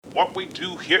What we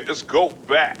do here is go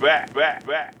back.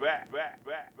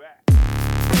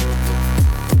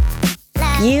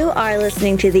 You are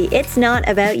listening to the It's Not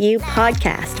About You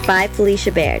podcast by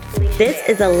Felicia Baird. This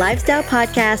is a lifestyle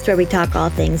podcast where we talk all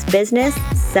things business,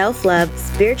 self-love,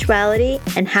 spirituality,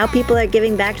 and how people are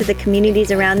giving back to the communities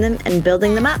around them and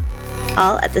building them up,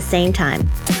 all at the same time.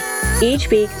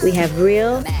 Each week, we have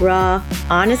real, raw,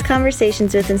 honest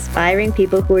conversations with inspiring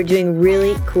people who are doing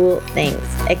really cool things,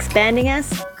 expanding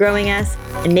us, growing us,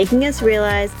 and making us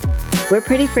realize we're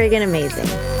pretty friggin' amazing.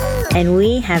 And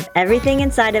we have everything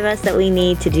inside of us that we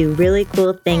need to do really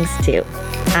cool things too.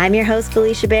 I'm your host,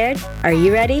 Felicia Baird. Are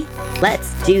you ready?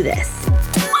 Let's do this.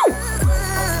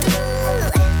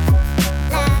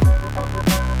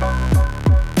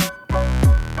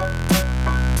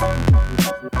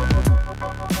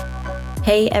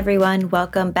 Hey everyone,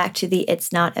 welcome back to the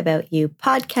It's Not About You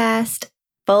podcast.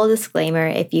 Full disclaimer,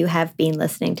 if you have been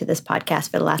listening to this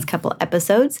podcast for the last couple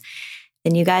episodes,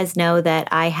 then you guys know that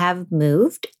I have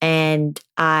moved and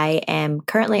I am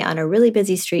currently on a really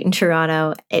busy street in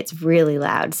Toronto. It's really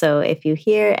loud. So if you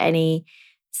hear any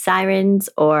sirens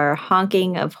or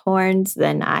honking of horns,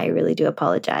 then I really do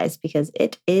apologize because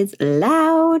it is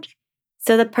loud.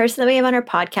 So the person that we have on our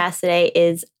podcast today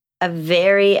is a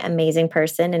very amazing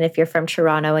person. And if you're from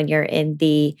Toronto and you're in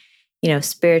the,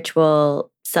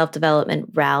 spiritual self-development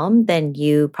realm, then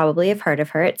you probably have heard of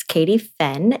her. It's Katie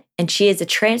Fenn, and she is a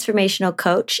transformational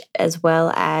coach as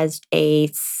well as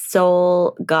a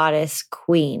soul goddess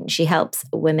queen. She helps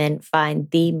women find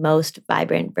the most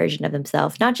vibrant version of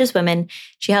themselves. Not just women,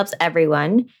 she helps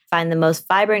everyone find the most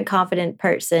vibrant, confident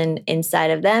person inside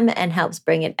of them and helps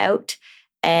bring it out.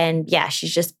 And yeah,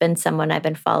 she's just been someone I've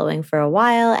been following for a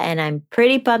while. And I'm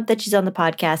pretty pumped that she's on the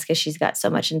podcast because she's got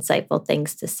so much insightful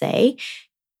things to say.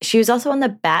 She was also on The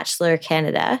Bachelor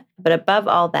Canada. But above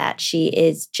all that, she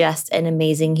is just an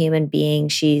amazing human being.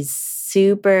 She's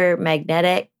super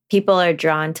magnetic. People are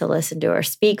drawn to listen to her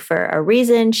speak for a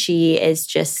reason. She is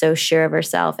just so sure of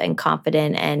herself and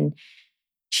confident, and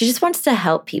she just wants to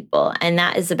help people. And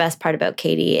that is the best part about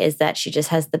Katie, is that she just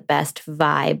has the best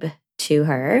vibe to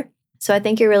her. So I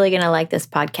think you're really going to like this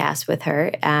podcast with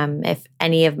her. If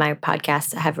any of my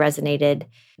podcasts have resonated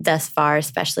thus far,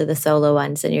 especially the solo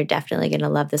ones, then you're definitely going to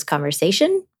love this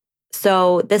conversation.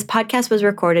 So this podcast was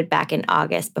recorded back in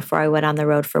August before I went on the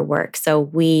road for work. So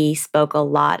we spoke a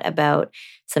lot about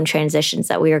some transitions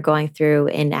that we were going through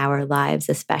in our lives,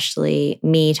 especially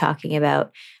me talking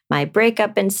about my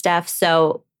breakup and stuff.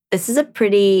 So this is a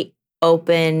pretty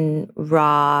open,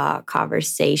 raw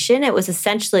conversation. It was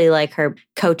essentially like her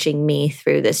coaching me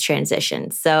through this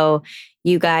transition. So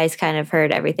you guys kind of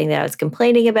heard everything that I was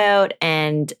complaining about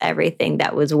and everything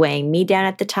that was weighing me down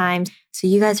at the time. So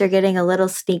you guys are getting a little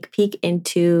sneak peek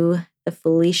into the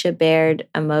Felicia Baird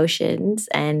emotions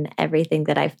and everything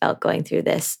that I felt going through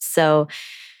this. So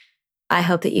I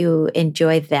hope that you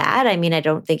enjoy that. I mean, I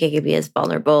don't think I could be as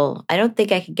vulnerable. I don't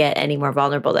think I could get any more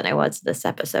vulnerable than I was this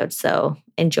episode. So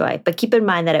enjoy. But keep in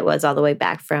mind that it was all the way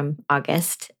back from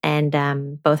August. And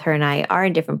both her and I are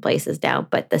in different places now,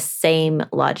 but the same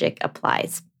logic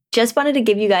applies. Just wanted to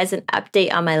give you guys an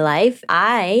update on my life.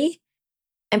 I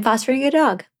am fostering a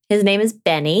dog. His name is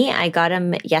Benny. I got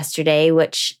him yesterday,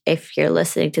 which if you're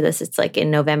listening to this, it's like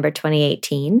in November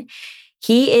 2018.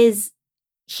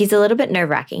 He's a little bit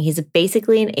nerve-wracking. He's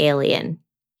basically an alien.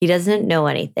 He doesn't know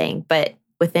anything, but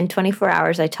within 24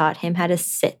 hours, I taught him how to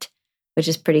sit, which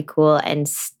is pretty cool, and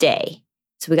stay.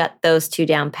 So we got those two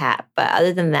down pat. But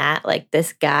other than that, like,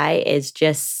 this guy is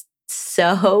just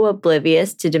so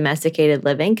oblivious to domesticated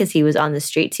living because he was on the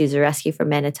streets. He was a rescue from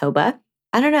Manitoba.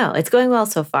 I don't know. It's going well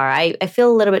so far. I feel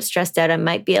a little bit stressed out. I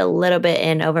might be a little bit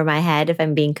in over my head if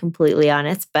I'm being completely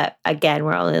honest. But again,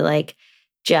 we're only like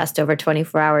just over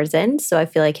 24 hours in. So I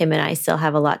feel like him and I still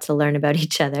have a lot to learn about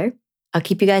each other. I'll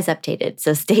keep you guys updated,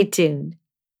 so stay tuned.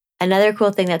 Another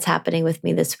cool thing that's happening with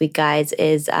me this week, guys,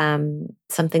 is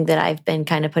something that I've been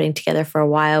kind of putting together for a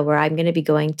while, where I'm going to be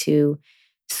going to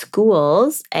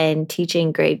schools and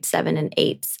teaching grade 7 and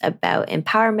 8s about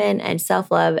empowerment and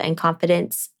self-love and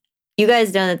confidence. You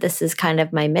guys know that this is kind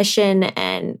of my mission,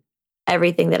 and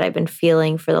everything that I've been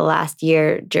feeling for the last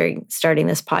year during starting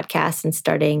this podcast and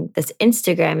starting this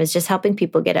Instagram is just helping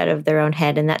people get out of their own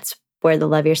head. And that's where the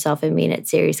Love Yourself and Mean It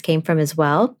series came from as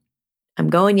well. I'm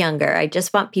going younger. I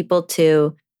just want people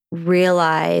to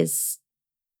realize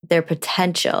their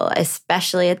potential,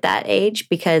 especially at that age,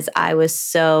 because I was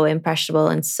so impressionable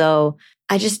and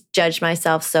I just judged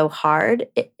myself so hard.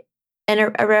 And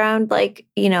around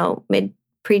mid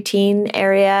preteen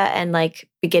area and like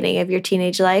beginning of your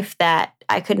teenage life, that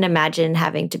I couldn't imagine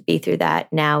having to be through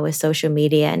that now with social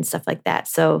media and stuff like that.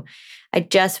 So I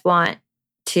just want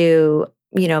to,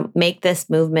 make this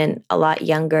movement a lot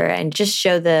younger and just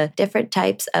show the different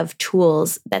types of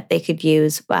tools that they could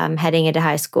use heading into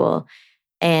high school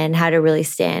and how to really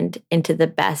stand into the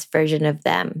best version of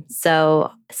them.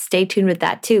 So stay tuned with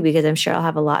that too, because I'm sure I'll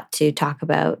have a lot to talk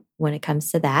about when it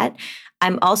comes to that.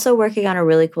 I'm also working on a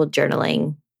really cool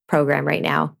journaling program right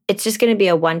now. It's just going to be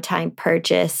a one-time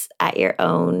purchase at your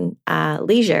own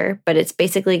leisure, but it's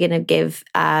basically going to give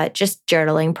just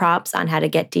journaling prompts on how to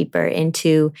get deeper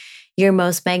into your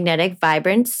most magnetic,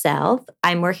 vibrant self.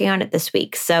 I'm working on it this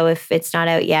week. So if it's not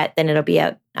out yet, then it'll be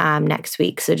out next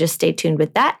week. So just stay tuned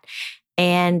with that.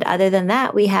 And other than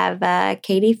that, we have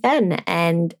Katie Fenn.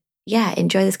 And yeah,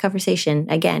 enjoy this conversation.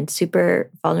 Again,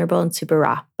 super vulnerable and super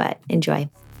raw, but enjoy.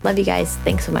 Love you guys.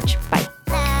 Thanks so much. Bye.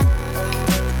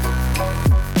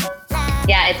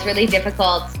 Yeah, it's really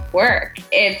difficult work.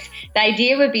 The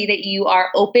idea would be that you are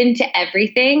open to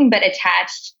everything, but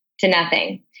attached to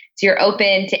nothing. So you're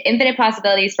open to infinite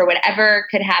possibilities for whatever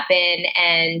could happen,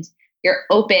 and you're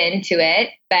open to it,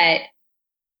 but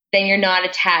then you're not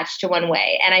attached to one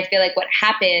way. And I feel like what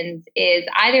happens is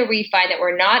either we find that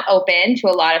we're not open to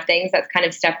a lot of things, that's kind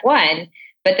of step one,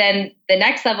 but then the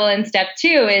next level in step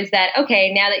two is that,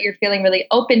 okay, now that you're feeling really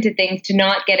open to things, to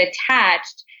not get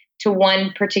attached to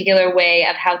one particular way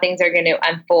of how things are going to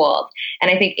unfold.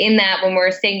 And I think in that, when we're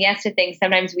saying yes to things,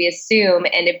 sometimes we assume,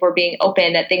 and if we're being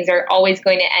open, that things are always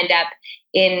going to end up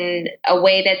in a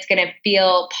way that's going to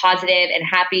feel positive and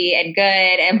happy and good,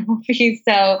 and we'll be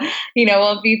so,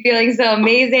 we'll be feeling so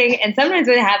amazing. And sometimes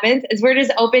what happens is we're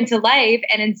just open to life,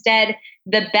 and instead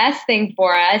the best thing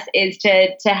for us is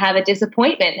to have a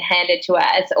disappointment handed to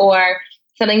us, or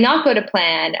something not go to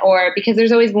plan, or because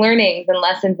there's always learnings and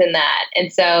lessons in that.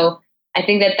 And so I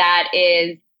think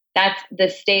that's the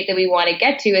state that we want to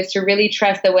get to, is to really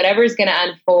trust that whatever's going to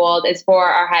unfold is for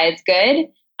our highest good.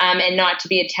 And not to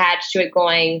be attached to it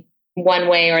going one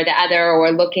way or the other,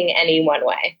 or looking any one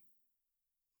way.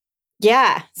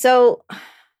 Yeah. So,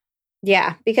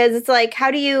 yeah, because it's like, how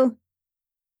do you,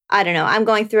 I don't know, I'm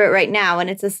going through it right now, and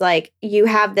it's just like, you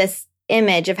have this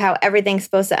image of how everything's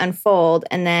supposed to unfold,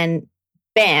 and then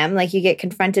bam, like you get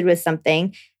confronted with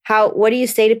something. What do you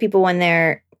say to people when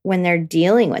they're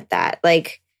dealing with that?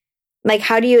 Like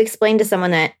how do you explain to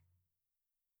someone that,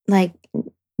 like,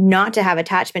 not to have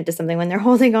attachment to something when they're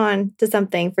holding on to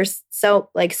something for so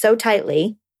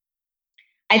tightly?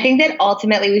 I think that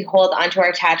ultimately we hold onto our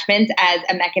attachments as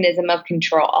a mechanism of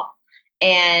control.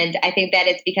 And I think that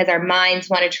it's because our minds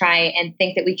want to try and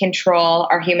think that we control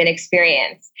our human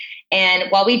experience. And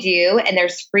while we do, and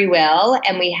there's free will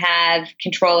and we have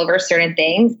control over certain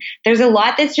things, there's a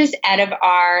lot that's just out of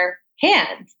our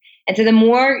hands. And so the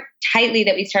more tightly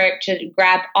that we start to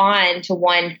grab on to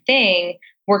one thing,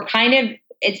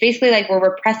 it's basically like we're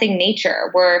repressing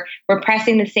nature. We're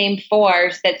repressing the same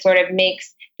force that sort of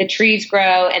makes the trees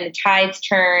grow and the tides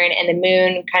turn and the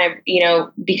moon kind of,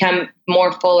 become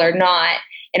more full or not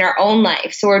in our own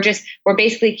life. So we're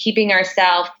basically keeping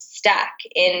ourselves stuck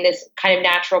in this kind of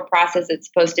natural process that's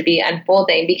supposed to be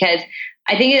unfolding, because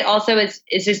I think it also is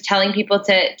just telling people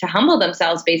to humble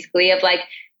themselves, basically, of like,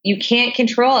 you can't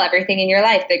control everything in your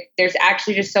life. There's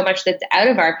actually just so much that's out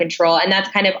of our control. And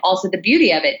that's kind of also the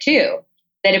beauty of it too.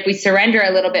 That if we surrender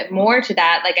a little bit more to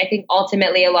that, like, I think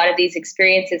ultimately a lot of these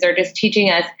experiences are just teaching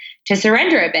us to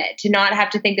surrender a bit, to not have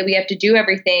to think that we have to do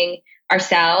everything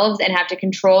ourselves and have to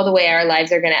control the way our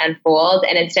lives are going to unfold,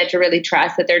 and instead to really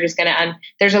trust that they're just going to,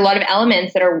 there's a lot of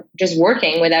elements that are just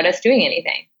working without us doing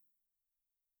anything.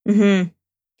 Mm-hmm.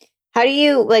 How do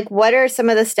you, what are some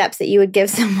of the steps that you would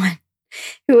give someone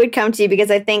who would come to you?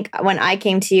 Because I think when I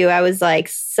came to you, I was like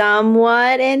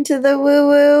somewhat into the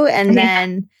woo-woo, and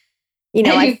then...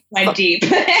 I went deep.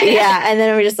 Yeah. And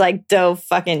then we're just like dove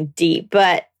fucking deep.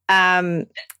 But you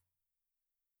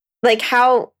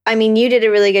did a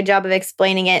really good job of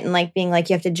explaining it, and like being like,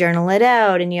 you have to journal it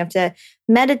out and you have to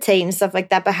meditate and stuff like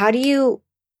that. But how do you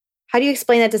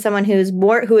explain that to someone who is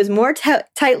more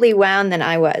tightly wound than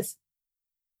I was?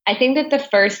 I think that the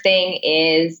first thing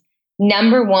is,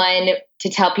 number one, to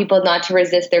tell people not to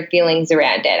resist their feelings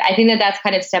around it. I think that that's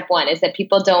kind of step one, is that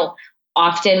people don't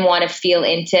often want to feel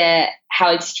into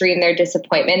how extreme their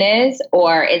disappointment is,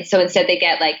 so instead they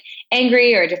get like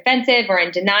angry or defensive or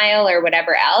in denial or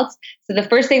whatever else. So the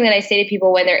first thing that I say to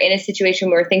people when they're in a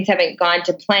situation where things haven't gone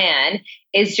to plan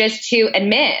is just to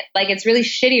admit, like, it's really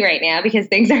shitty right now because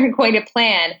things aren't going to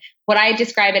plan. What I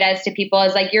describe it as to people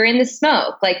is like, you're in the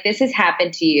smoke. Like, this has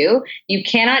happened to you. You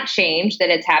cannot change that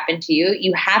it's happened to you.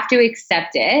 You have to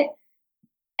accept it.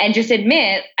 and just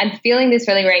admit, I'm feeling this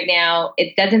feeling right now.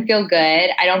 It doesn't feel good.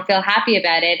 I don't feel happy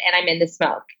about it. And I'm in the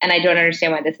smoke and I don't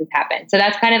understand why this has happened. So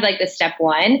that's kind of like the step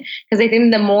one. Because I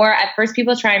think the more at first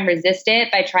people try and resist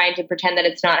it by trying to pretend that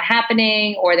it's not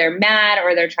happening, or they're mad,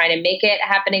 or they're trying to make it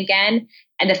happen again.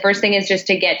 And the first thing is just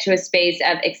to get to a space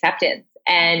of acceptance.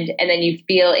 And then you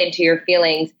feel into your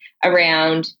feelings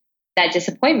around that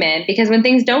disappointment, because when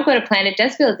things don't go to plan, it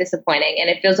does feel disappointing and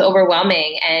it feels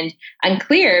overwhelming and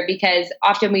unclear, because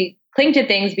often we cling to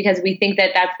things because we think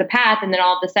that that's the path. And then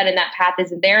all of a sudden that path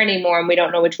isn't there anymore and we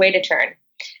don't know which way to turn.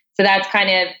 So that's kind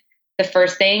of the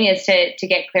first thing, is to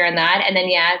get clear on that. And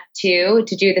then, two,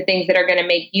 to do the things that are going to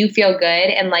make you feel good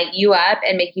and light you up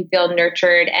and make you feel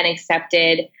nurtured and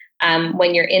accepted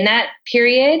when you're in that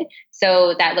period.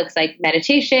 So that looks like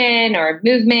meditation or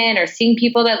movement or seeing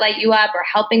people that light you up or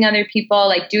helping other people,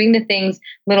 like doing the things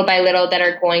little by little that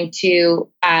are going to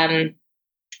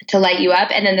light you up.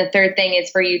 And then the third thing is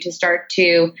for you to start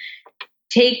to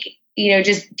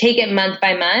just take it month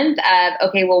by month of,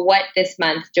 okay, well, what this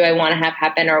month do I want to have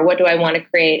happen, or what do I want to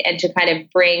create, and to kind of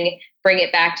bring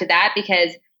it back to that,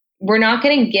 because we're not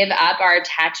going to give up our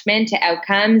attachment to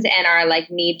outcomes and our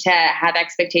need to have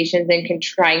expectations and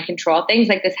try and control things.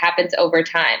 Like, this happens over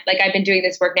time. Like, I've been doing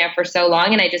this work now for so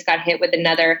long, and I just got hit with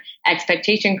another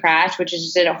expectation crash, which is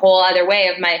just in a whole other way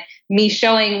of me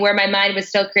showing where my mind was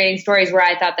still creating stories where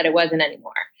I thought that it wasn't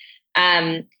anymore.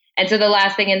 And so the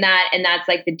last thing in that, and that's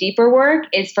like the deeper work,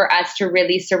 is for us to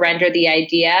really surrender the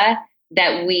idea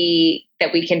that we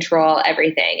control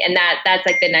everything. And that's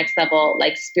like the next level,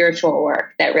 like spiritual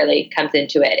work that really comes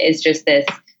into it, is just this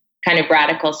kind of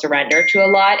radical surrender to a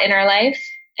lot in our life.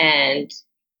 And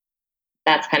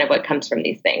that's kind of what comes from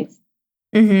these things.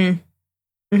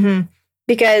 Mm-hmm. Mm-hmm.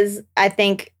 Because I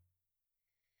think,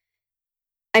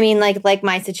 like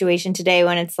my situation today,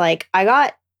 when it's like,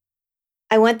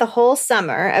 I went the whole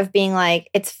summer of being like,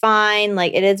 it's fine,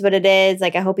 like it is what it is,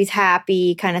 like I hope he's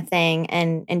happy kind of thing,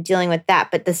 and dealing with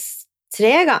that. But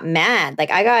today I got mad. Like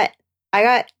I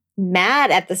got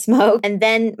mad at the smoke, and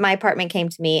then my apartment came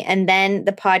to me, and then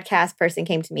the podcast person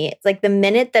came to me. It's like the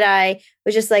minute that I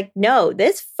was just like, no,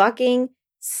 this fucking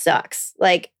sucks.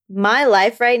 Like my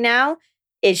life right now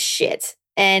is shit.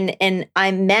 And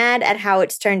I'm mad at how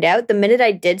it's turned out. The minute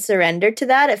I did surrender to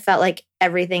that, it felt like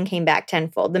everything came back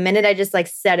tenfold. The minute I just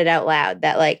said it out loud,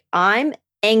 that I'm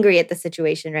angry at the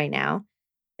situation right now.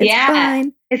 It's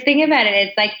fine. Because think about it.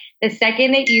 It's like the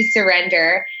second that you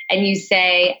surrender and you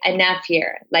say enough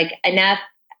here, like enough.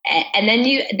 And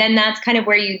then that's kind of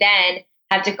where you then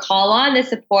have to call on the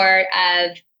support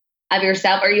of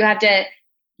yourself, or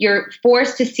you're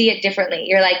forced to see it differently.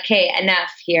 You're like, okay,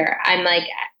 enough here.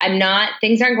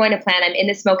 Things aren't going to plan. I'm in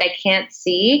the smoke. I can't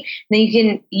see. And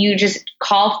then you just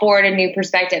call forward a new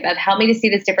perspective of, help me to see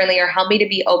this differently, or help me to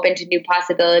be open to new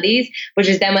possibilities, which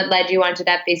is then what led you onto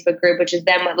that Facebook group, which is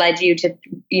then what led you to,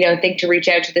 think to reach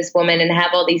out to this woman and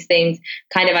have all these things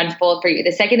kind of unfold for you.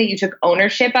 The second that you took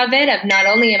ownership of it, of not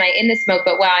only am I in the smoke,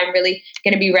 but wow, I'm really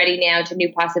going to be ready now to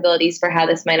new possibilities for how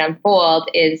this might unfold,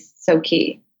 is so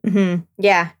key. Mm-hmm.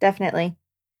 Yeah, definitely.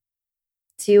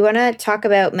 Do you want to talk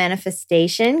about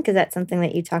manifestation? Because that's something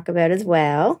that you talk about as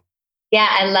well. Yeah,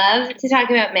 I love to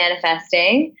talk about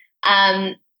manifesting.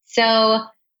 So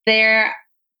the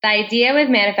idea with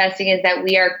manifesting is that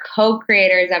we are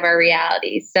co-creators of our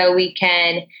reality. So we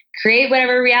can create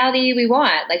whatever reality we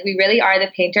want. Like, we really are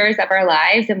the painters of our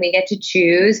lives, and we get to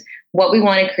choose what we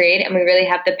want to create, and we really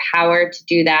have the power to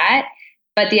do that.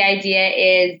 But the idea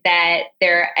is that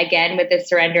again, with the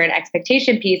surrender and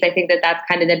expectation piece, I think that that's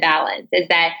kind of the balance, is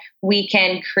that we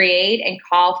can create and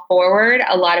call forward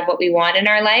a lot of what we want in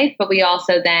our life, but we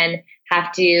also then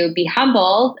have to be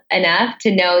humble enough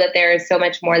to know that there is so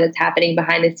much more that's happening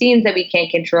behind the scenes that we can't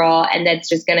control. And that's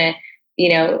just going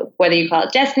to, whether you call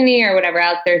it destiny or whatever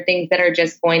else, there are things that are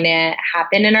just going to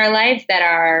happen in our life that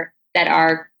are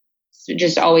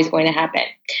just always going to happen.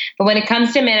 But when it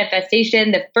comes to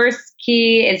manifestation, the first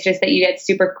key is just that you get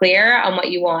super clear on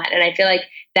what you want. And I feel like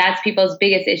that's people's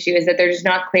biggest issue, is that they're just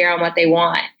not clear on what they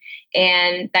want.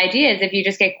 And the idea is, if you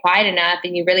just get quiet enough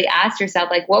and you really ask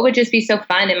yourself, like, what would just be so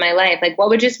fun in my life? Like, what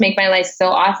would just make my life so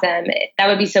awesome? That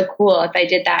would be so cool if I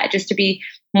did that, just to be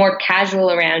more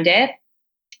casual around it,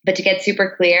 but to get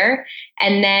super clear.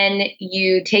 And then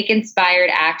you take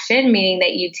inspired action, meaning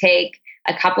that you take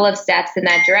a couple of steps in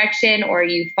that direction, or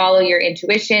you follow your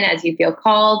intuition as you feel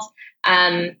called.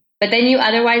 But then you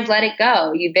otherwise let it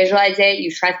go. You visualize it, you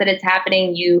trust that it's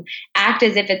happening, you act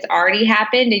as if it's already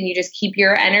happened, and you just keep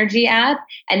your energy up.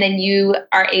 And then you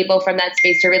are able, from that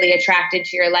space, to really attract into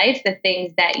your life the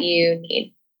things that you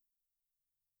need.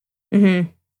 Mm-hmm.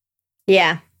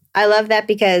 Yeah, I love that,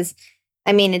 because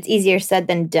I mean, it's easier said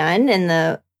than done.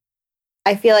 And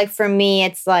I feel like for me,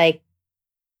 it's like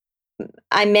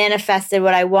I manifested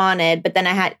what I wanted, but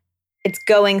then it's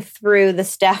going through the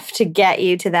stuff to get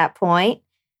you to that point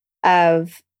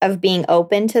of being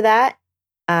open to that.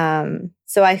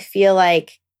 So I feel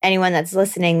like anyone that's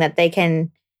listening, that they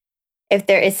can, if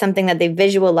there is something that they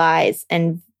visualize,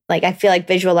 and like, I feel like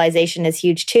visualization is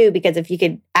huge too, because if you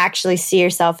could actually see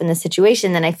yourself in the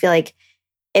situation, then I feel like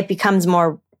it becomes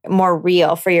more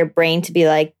real for your brain to be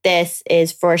like, this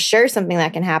is for sure something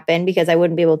that can happen, because I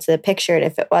wouldn't be able to picture it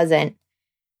if it wasn't.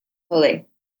 Totally.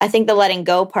 I think the letting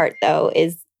go part though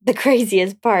is the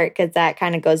craziest part, because that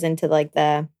kind of goes into like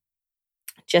the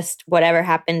just whatever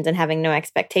happens and having no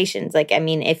expectations. Like, I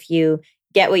mean, if you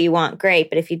get what you want, great.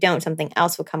 But if you don't, something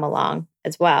else will come along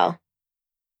as well.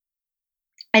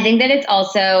 I think that it's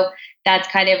also, that's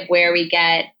kind of where we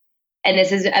get, and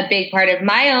this is a big part of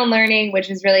my own learning, which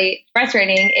is really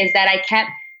frustrating, is that I kept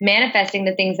manifesting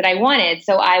the things that I wanted.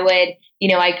 So I would,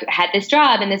 I had this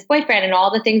job and this boyfriend and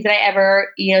all the things that I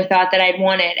ever, thought that I'd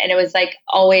wanted. And it was like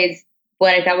always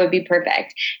what I thought would be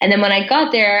perfect. And then when I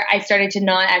got there, I started to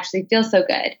not actually feel so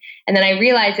good. And then I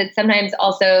realized that sometimes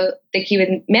also the key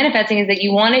with manifesting is that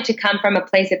you want it to come from a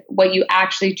place of what you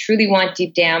actually truly want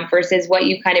deep down versus what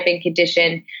you've kind of been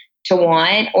conditioned to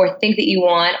want or think that you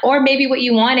want, or maybe what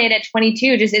you wanted at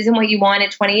 22 just isn't what you want at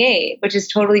 28, which is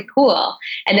totally cool.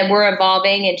 And that we're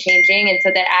evolving and changing. And so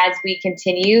that as we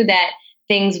continue, that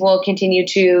things will continue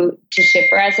to shift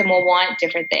for us and we'll want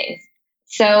different things.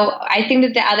 So I think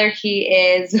that the other key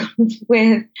is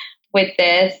with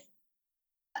this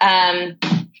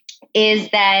is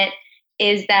that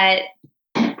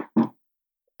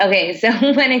okay, so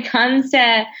when it comes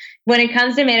to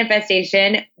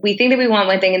manifestation, we think that we want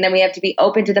one thing, and then we have to be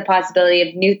open to the possibility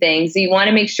of new things. So you want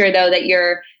to make sure though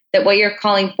that what you're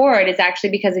calling forward is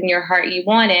actually because in your heart you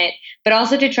want it, but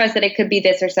also to trust that it could be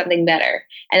this or something better,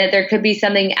 and that there could be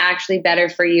something actually better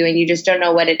for you and you just don't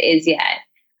know what it is yet.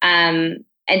 And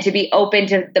to be open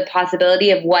to the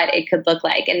possibility of what it could look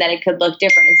like and that it could look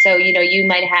different. So, you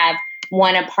might have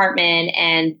one apartment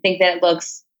and think that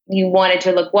you want it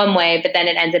to look one way, but then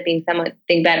it ends up being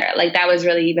something better. Like that was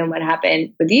really even what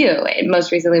happened with you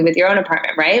most recently with your own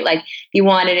apartment, right? Like you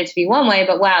wanted it to be one way,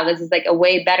 but wow, this is like a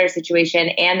way better situation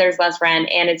and there's less rent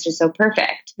and it's just so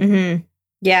perfect. Mm-hmm.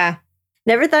 Yeah.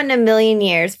 Never thought in a million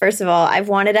years. First of all, I've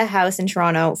wanted a house in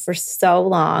Toronto for so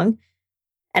long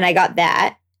and I got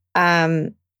that.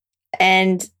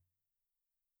 And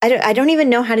I don't even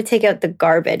know how to take out the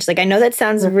garbage. Like, I know that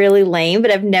sounds really lame, but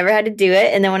I've never had to do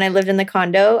it. And then when I lived in the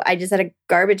condo, I just had a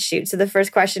garbage chute. So the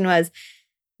first question was,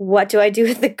 what do I do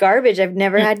with the garbage? I've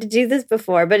never had to do this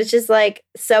before, but it's just like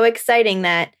so exciting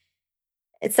that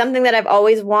it's something that I've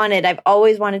always wanted. I've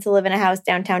always wanted to live in a house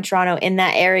downtown Toronto in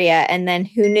that area. And then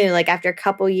who knew, like after a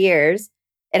couple years,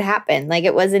 it happened. Like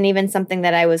it wasn't even something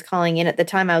that I was calling in at the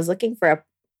time. I was looking for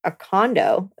a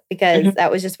condo because that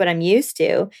was just what I'm used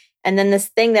to. And then this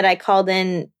thing that I called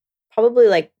in probably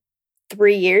like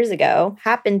 3 years ago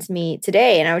happened to me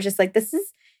today. And I was just like,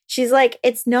 she's like,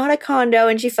 it's not a condo.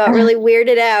 And she felt really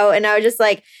weirded out. And I was just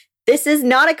like, this is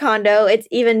not a condo. It's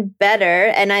even better.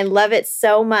 And I love it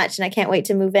so much. And I can't wait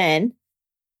to move in.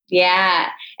 Yeah.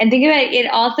 And think about it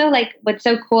also, like what's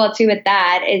so cool too with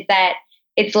that is that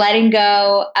it's letting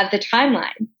go of the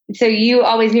timeline. So you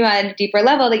always knew on a deeper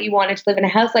level that you wanted to live in a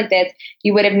house like this.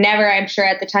 You would have never, I'm sure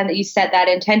at the time that you set that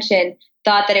intention,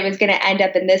 thought that it was going to end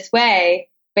up in this way,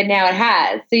 but now it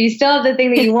has. So you still have the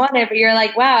thing that you wanted, but you're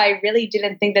like, wow, I really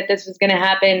didn't think that this was going to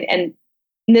happen and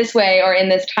this way or in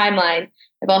this timeline.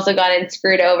 I've also gotten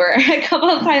screwed over a couple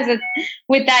of times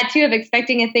with that too, of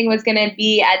expecting a thing was going to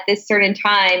be at this certain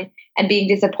time and being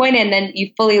disappointed. And then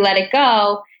you fully let it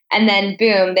go. And then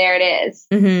boom, there it is.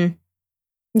 Mm-hmm.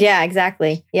 Yeah,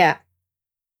 exactly. Yeah.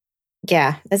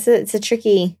 Yeah. It's a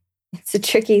tricky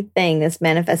thing, this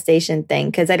manifestation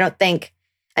thing. Cause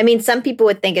some people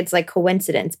would think it's like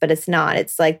coincidence, but it's not.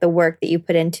 It's like the work that you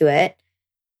put into it.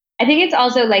 I think it's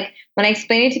also like when I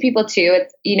explain it to people too,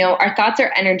 it's, our thoughts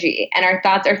are energy and our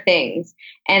thoughts are things.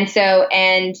 And so,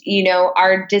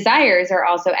 our desires are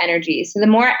also energy. So the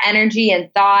more energy and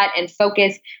thought and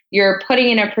focus you're putting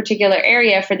in a particular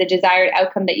area for the desired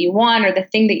outcome that you want or the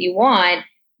thing that you want,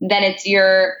 then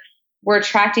we're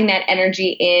attracting that energy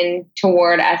in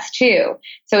toward us too.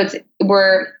 So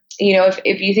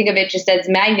if you think of it just as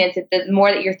magnets, the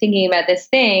more that you're thinking about this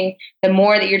thing, the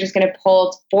more that you're just going to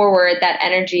pull forward that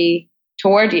energy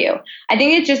toward you. I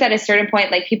think it's just at a certain point,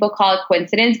 like people call it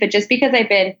coincidence, but just because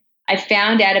I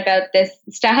found out about this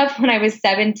stuff when I was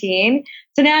 17,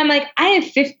 So now I'm like, I have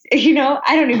 50,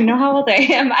 I don't even know how old I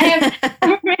am. I have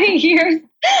so many years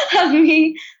of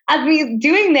me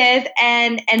doing this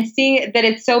and seeing that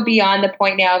it's so beyond the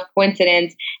point now of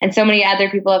coincidence. And so many other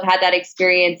people have had that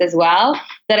experience as well,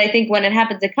 that I think when it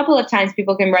happens a couple of times,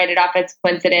 people can write it off as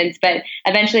coincidence, but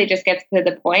eventually it just gets to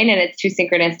the point and it's too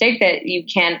synchronistic that you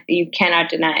cannot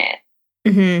deny it.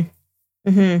 Mm-hmm.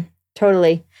 Mm-hmm.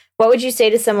 Totally. What would you say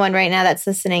to someone right now that's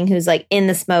listening who's like in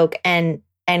the smoke and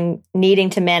needing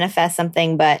to manifest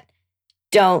something, but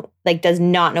does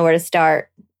not know where to start?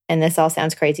 And this all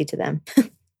sounds crazy to them.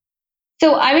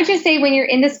 So I would just say when you're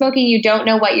in the smoke and you don't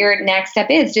know what your next step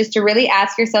is, just to really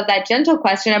ask yourself that gentle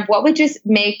question of what would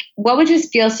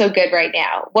just feel so good right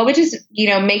now? What would just,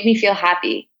 make me feel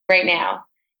happy right now?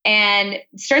 And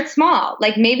start small.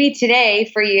 Like maybe today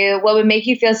for you, what would make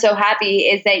you feel so happy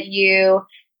is that you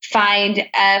find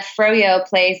a froyo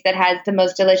place that has the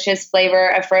most delicious flavor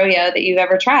of froyo that you've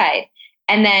ever tried.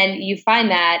 And then you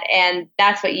find that, and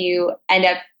that's what you end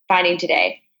up finding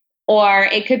today. Or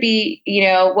it could be,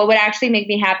 what would actually make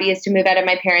me happy is to move out of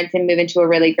my parents and move into a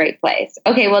really great place.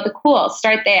 Okay, well, cool,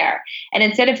 start there. And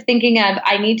instead of thinking of,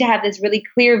 I need to have this really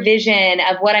clear vision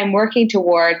of what I'm working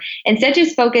toward, instead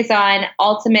just focus on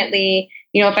ultimately,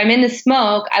 if I'm in the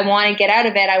smoke, I want to get out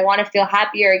of it. I want to feel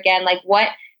happier again. Like what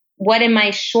in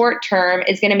my short term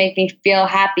is going to make me feel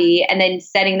happy, and then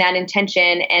setting that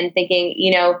intention and thinking,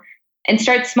 and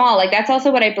start small. Like that's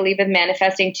also what I believe in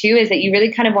manifesting too, is that you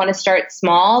really kind of want to start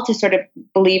small to sort of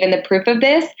believe in the proof of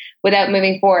this without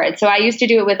moving forward. So I used to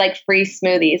do it with like free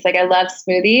smoothies. Like I love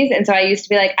smoothies. And so I used to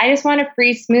be like, I just want a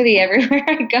free smoothie everywhere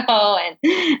I go.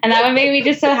 And that would make me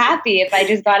just so happy if I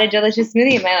just got a delicious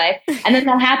smoothie in my life. And then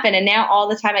that happened. And now all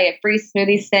the time I get free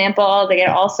smoothie samples. I get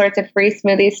all sorts of free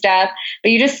smoothie stuff,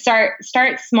 but you just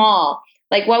start small.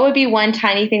 Like what would be one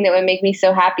tiny thing that would make me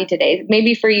so happy today?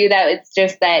 Maybe for you that it's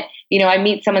just that, I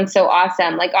meet someone so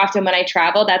awesome. Like often when I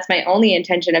travel, that's my only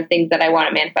intention of things that I want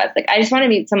to manifest. Like I just want to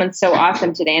meet someone so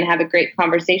awesome today and have a great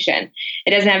conversation.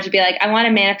 It doesn't have to be like, I want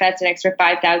to manifest an extra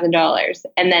 $5,000.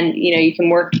 And then, you can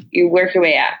work your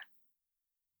way up.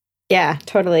 Yeah,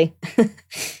 totally.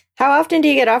 How often do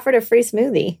you get offered a free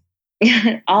smoothie?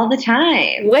 All the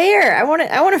time. Where? I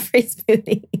want a free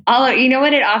smoothie. You know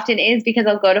what it often is, because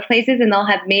I'll go to places and they'll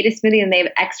have made a smoothie and they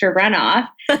have extra runoff.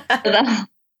 So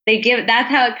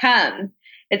that's how it comes.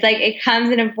 It's like it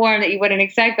comes in a form that you wouldn't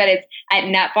expect, but it's at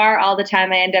Nut Bar all the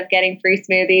time. I end up getting free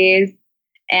smoothies,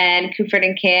 and Kufert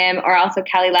and Kim, or also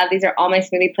Cali Love. These are all my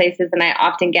smoothie places, and I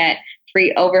often get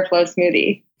free overflow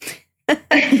smoothie.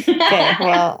 Okay,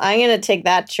 well, I'm gonna take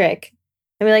that trick.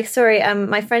 I'll be like, sorry,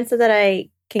 my friend said that I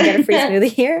can get a free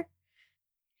smoothie here.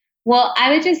 Well,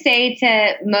 I would just say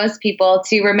to most people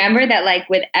to remember that, like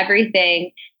with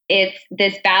everything, it's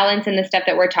this balance and the stuff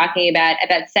that we're talking about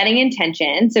setting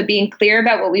intention. So being clear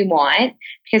about what we want,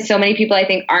 because so many people I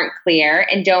think aren't clear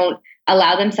and don't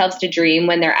allow themselves to dream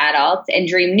when they're adults and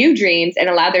dream new dreams and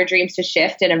allow their dreams to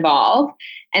shift and evolve.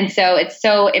 And so it's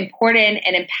so important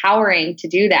and empowering to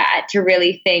do that, to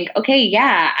really think, okay,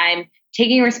 yeah, I'm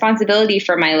taking responsibility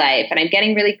for my life and I'm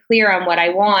getting really clear on what I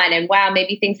want. And wow,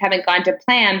 maybe things haven't gone to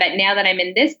plan, but now that I'm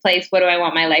in this place, what do I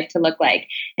want my life to look like?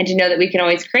 And to know that we can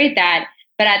always create that.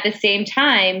 But at the same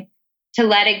time, to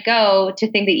let it go,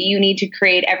 to think that you need to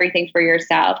create everything for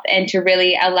yourself, and to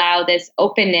really allow this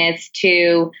openness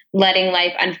to letting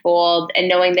life unfold, and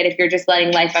knowing that if you're just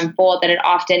letting life unfold, that it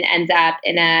often ends up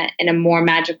in a more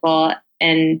magical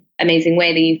and amazing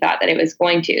way than you thought that it was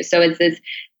going to. So it's this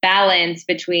balance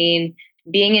between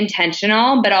being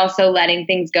intentional, but also letting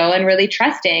things go and really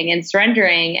trusting and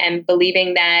surrendering and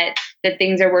believing that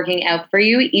things are working out for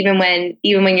you, even when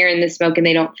you're in the smoke and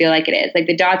they don't feel like it is. Like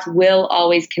the dots will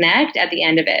always connect at the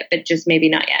end of it, but just maybe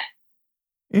not yet.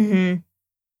 Mm-hmm.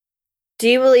 Do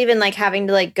you believe in like having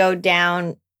to like go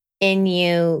down in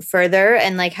you further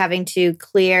and like having to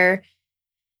clear,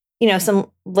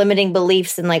 some limiting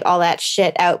beliefs and like all that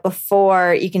shit out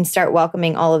before you can start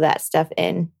welcoming all of that stuff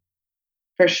in?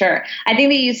 For sure. I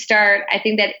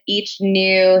think that each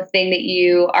new thing that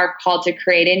you are called to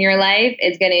create in your life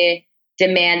is going to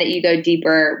demand that you go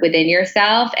deeper within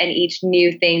yourself. And each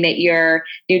new thing that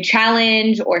new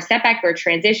challenge or setback or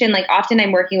transition, like often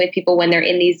I'm working with people when they're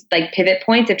in these like pivot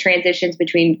points of transitions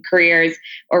between careers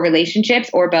or relationships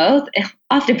or both,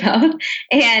 often both.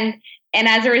 And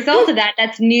as a result of that,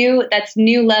 that's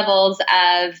new levels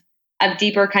of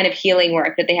deeper kind of healing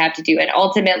work that they have to do. And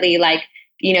ultimately, like,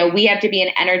 we have to be an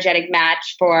energetic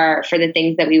match for the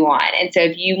things that we want. And so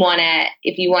if you want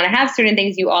to have certain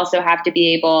things, you also have to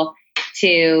be able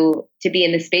to be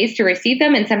in the space to receive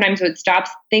them. And sometimes what stops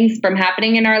things from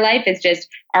happening in our life is just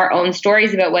our own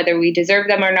stories about whether we deserve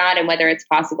them or not and whether it's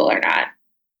possible or not.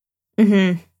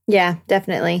 Yeah,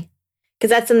 definitely. Because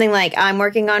that's something like I'm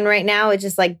working on right now. It's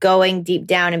just like going deep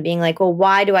down and being like, well,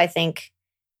 why do I think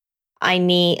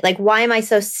why am I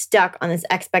so stuck on this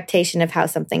expectation of how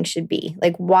something should be?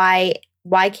 Like, why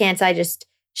can't I just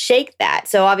shake that?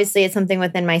 So obviously it's something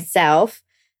within myself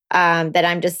that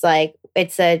I'm just like,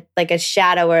 it's a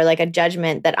shadow or like a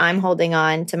judgment that I'm holding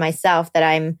on to myself that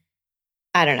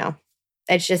I don't know.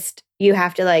 It's just, you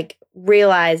have to like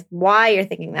realize why you're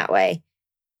thinking that way.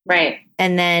 Right.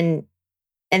 And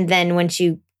then once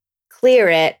you clear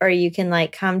it, or you can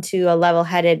like come to a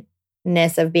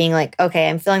level-headedness of being like, okay,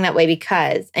 I'm feeling that way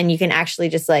because, and you can actually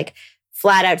just like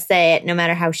flat out say it no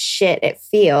matter how shit it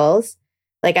feels.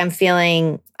 Like I'm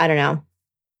feeling, I don't know,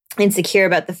 insecure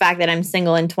about the fact that I'm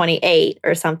single and 28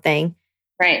 or something.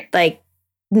 Right. Like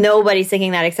nobody's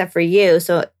thinking that except for you.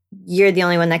 So you're the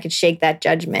only one that could shake that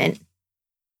judgment.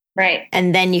 Right.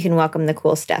 And then you can welcome the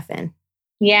cool stuff in.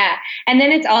 Yeah. And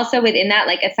then it's also within that,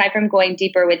 like, aside from going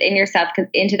deeper within yourself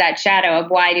into that shadow of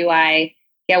why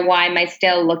am I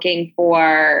still looking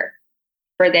for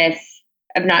this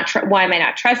of why am I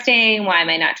not trusting? Why am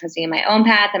I not trusting in my own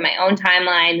path and my own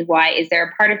timeline? Why is there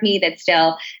a part of me that's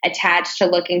still attached to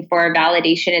looking for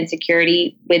validation and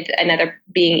security with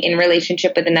being in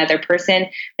relationship with another person,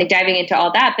 like diving into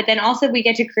all that. But then also we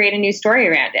get to create a new story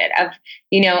around it of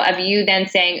you then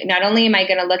saying, not only am I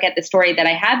going to look at the story that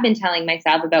I have been telling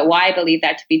myself about why I believe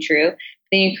that to be true,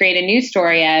 then you create a new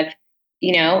story of,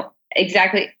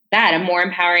 exactly that, a more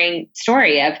empowering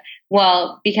story of,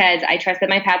 well, because I trust that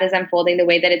my path is unfolding the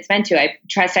way that it's meant to. I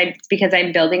trust because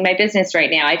I'm building my business right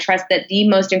now. I trust that the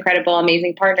most incredible,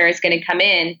 amazing partner is going to come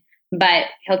in, but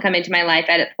he'll come into my life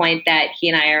at a point that he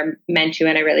and I are meant to,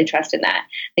 and I really trust in that.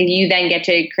 Like you then get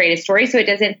to create a story. So it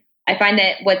doesn't, I find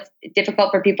that what's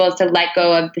difficult for people is to let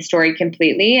go of the story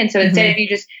completely. And so instead of you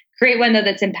just create one though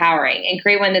that's empowering and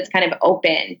create one that's kind of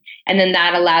open. And then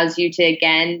that allows you to,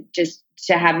 again, just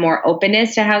to have more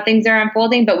openness to how things are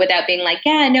unfolding, but without being like,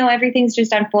 yeah, no, everything's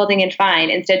just unfolding and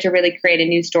fine. Instead, to really create a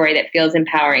new story that feels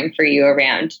empowering for you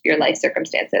around your life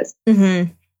circumstances.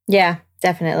 Yeah,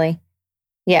 definitely.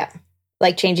 Yeah.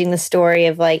 Like changing the story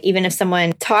of like, even if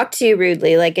someone talked to you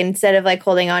rudely, like instead of like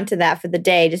holding on to that for the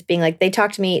day, just being like, they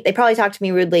probably talked to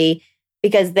me rudely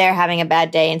because they're having a bad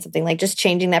day and something, like just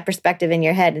changing that perspective in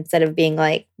your head instead of being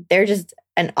like, they're just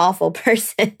an awful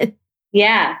person.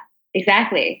 Yeah,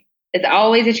 exactly. It's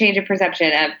always a change of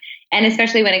perception of, and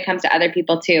especially when it comes to other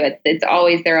people too, it's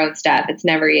always their own stuff. It's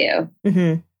never you.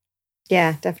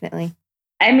 Yeah, definitely.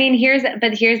 I mean, here's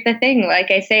the thing.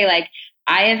 Like I say, like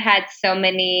I have had so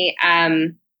many,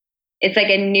 it's like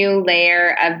a new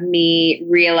layer of me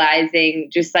realizing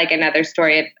just like another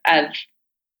story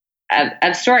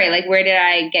of story. Like where did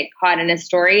I get caught in a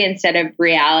story instead of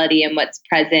reality and what's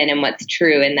present and what's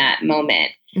true in that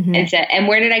moment? And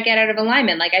where did I get out of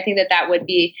alignment? Like, I think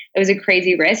it was a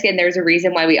crazy risk. And there's a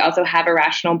reason why we also have a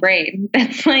rational brain.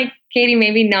 That's like, Katie,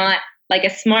 maybe not like a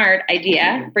smart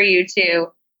idea for you to,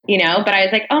 but I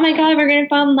was like, oh my God, we're going to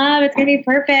fall in love. It's going to be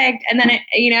perfect. And then,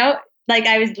 like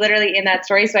I was literally in that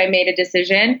story. So I made a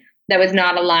decision that was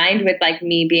not aligned with like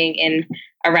me being in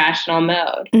a rational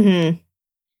mode.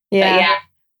 Yeah.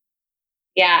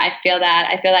 Yeah, I feel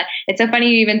that. It's so funny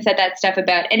you even said that stuff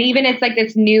about, and even it's like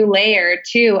this new layer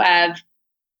too of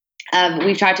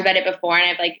we've talked about it before and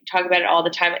I've like talked about it all the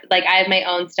time. Like I have my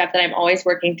own stuff that I'm always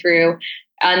working through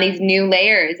on these new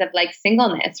layers of like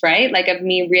singleness, right? Like of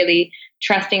me really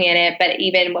trusting in it. But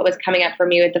even what was coming up for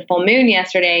me with the full moon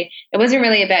yesterday, it wasn't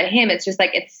really about him. It's just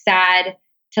like, it's sad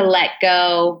to let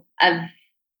go of,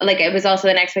 like, it was also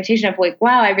an expectation of like,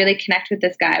 wow, I really connect with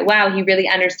this guy. Wow, he really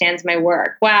understands my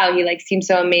work. Wow, he like seems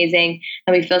so amazing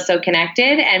and we feel so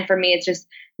connected. And for me, it's just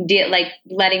like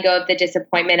letting go of the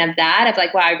disappointment of that, of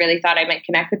like, wow, I really thought I might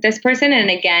connect with this person. And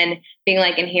again, being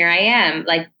like, and here I am,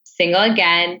 like single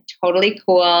again, totally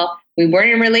cool. We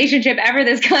weren't in a relationship ever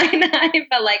this kind of time,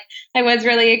 but like I was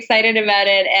really excited about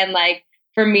it. And like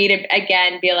for me to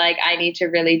again be like, I need to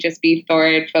really just be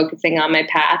forward focusing on my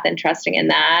path and trusting in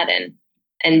that.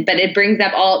 But it brings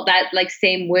up all that like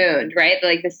same wound, right?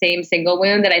 Like the same single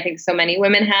wound that I think so many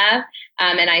women have.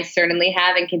 And I certainly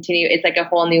have and continue. It's like a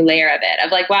whole new layer of it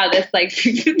of like, wow, this like,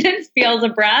 this feels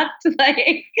abrupt.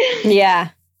 Like, yeah.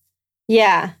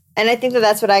 And I think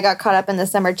that's what I got caught up in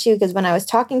this summer too. Cause when I was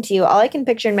talking to you, all I can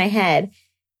picture in my head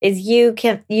is you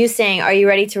saying, are you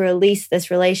ready to release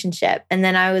this relationship? And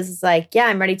then I was like, yeah,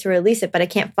 I'm ready to release it, but I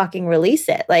can't fucking release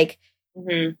it. Like,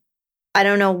 I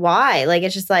don't know why. Like,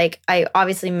 it's just like, I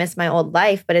obviously miss my old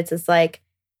life, but it's just like,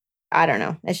 I don't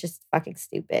know. It's just fucking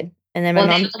stupid. And then my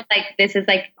mom, like, this is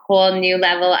like whole new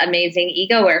level, amazing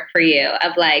ego work for you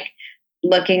of like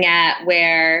looking at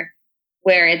where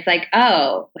where it's like,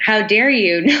 oh, how dare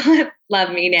you not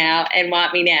love me now and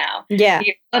want me now? Yeah.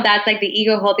 That's like the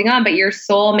ego holding on, but your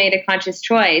soul made a conscious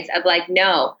choice of like,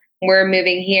 no, we're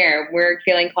moving here. We're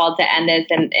feeling called to end this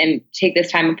and take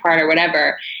this time apart or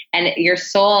whatever. And your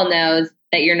soul knows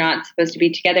that you're not supposed to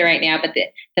be together right now, but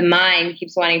the mind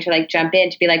keeps wanting to like jump in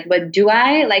to be like, but do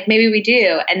I? Like, maybe we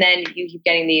do. And then you keep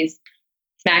getting these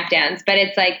smackdowns. But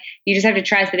it's like, you just have to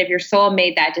trust that if your soul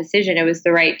made that decision, it was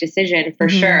the right decision for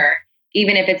sure.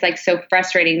 Even if it's like so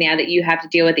frustrating now that you have to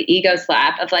deal with the ego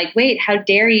slap of like, wait, how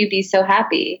dare you be so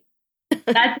happy?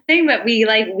 That's the thing, but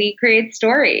we create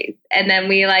stories and then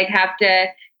we like have to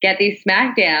get these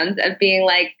smackdowns of being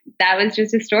like, that was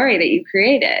just a story that you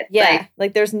created. Yeah.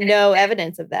 Like there's no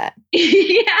evidence of that.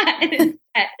 Yeah.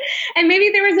 And maybe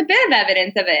there was a bit of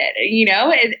evidence of it, you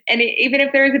know, even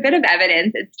if there was a bit of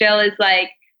evidence, it still is like,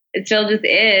 it still just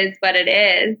is what it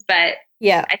is. But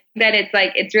yeah, I think that it's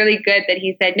like, it's really good that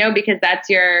he said no, because that's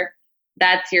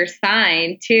your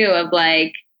sign too of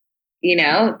like, you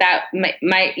know, that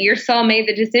your soul made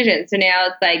the decision. So now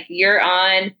it's like, you're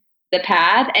on the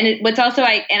path. And what's also,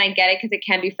 I get it, because it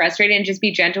can be frustrating, and just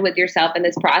be gentle with yourself in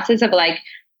this process of like,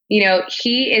 you know,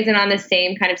 he isn't on the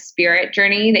same kind of spirit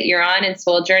journey that you're on and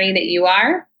soul journey that you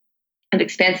are of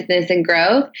expansiveness and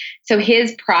growth. So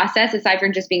his process, aside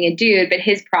from just being a dude, but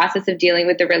his process of dealing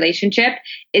with the relationship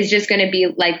is just going to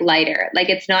be like lighter. Like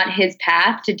it's not his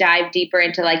path to dive deeper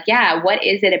into like, yeah, what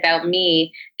is it about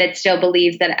me that still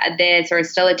believes that this, or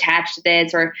is still attached to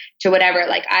this, or to whatever.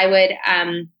 Like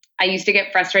I used to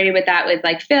get frustrated with that with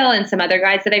like Phil and some other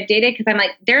guys that I've dated, because I'm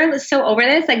like, they're so over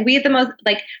this. Like we have the most,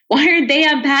 like, why aren't they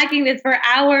unpacking this for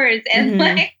hours and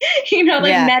like, you know,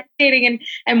 like meditating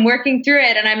and working through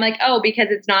it. And I'm like, oh, because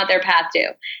it's not their path to,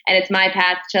 and it's my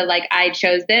path to like, I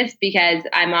chose this because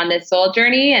I'm on this soul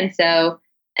journey. And so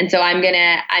I'm going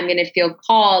to feel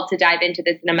called to dive into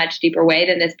this in a much deeper way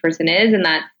than this person is. And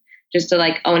that's just to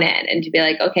like own it and to be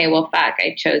like, okay, well, fuck,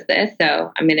 I chose this.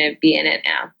 So I'm going to be in it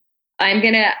now.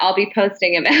 I'll be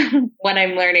posting about what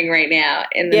I'm learning right now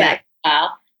in the next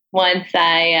while. Once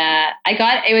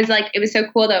it was so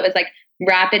cool though. It was like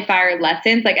rapid fire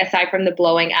lessons. Like aside from the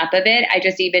blowing up of it, I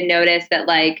just even noticed that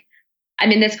like, I'm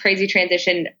in this crazy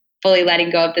transition, fully letting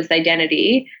go of this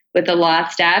identity with the law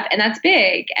stuff. And that's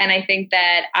big. And I think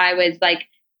that I was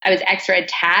extra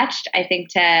attached, I think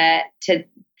to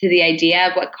the idea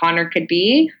of what Connor could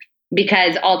be.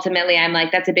 Because ultimately I'm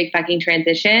like, that's a big fucking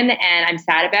transition and I'm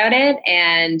sad about it.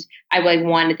 And I like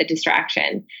wanted the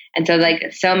distraction. And so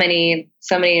like so many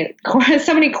core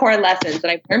lessons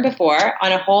that I've learned before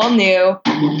on a whole new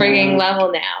frigging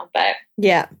level now. But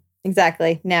yeah,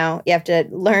 exactly. Now you have to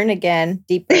learn again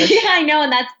deeper. Yeah, I know.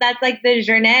 And that's like the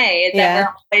journey is that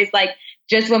we're always like,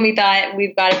 just when we thought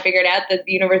we've got it figured out, the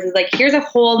universe is like, here's a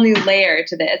whole new layer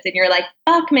to this. And you're like,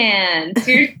 fuck, man,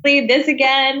 seriously, this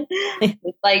again?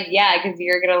 It's like, yeah, because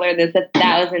you're going to learn this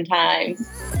 1,000 times.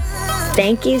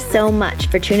 Thank you so much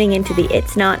for tuning into the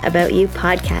It's Not About You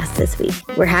podcast this week.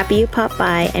 We're happy you popped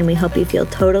by, and we hope you feel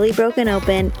totally broken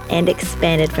open and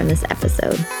expanded from this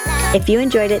episode. If you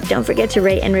enjoyed it, don't forget to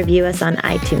rate and review us on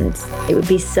iTunes. It would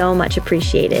be so much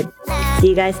appreciated.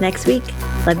 See you guys next week.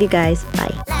 Love you guys. Bye.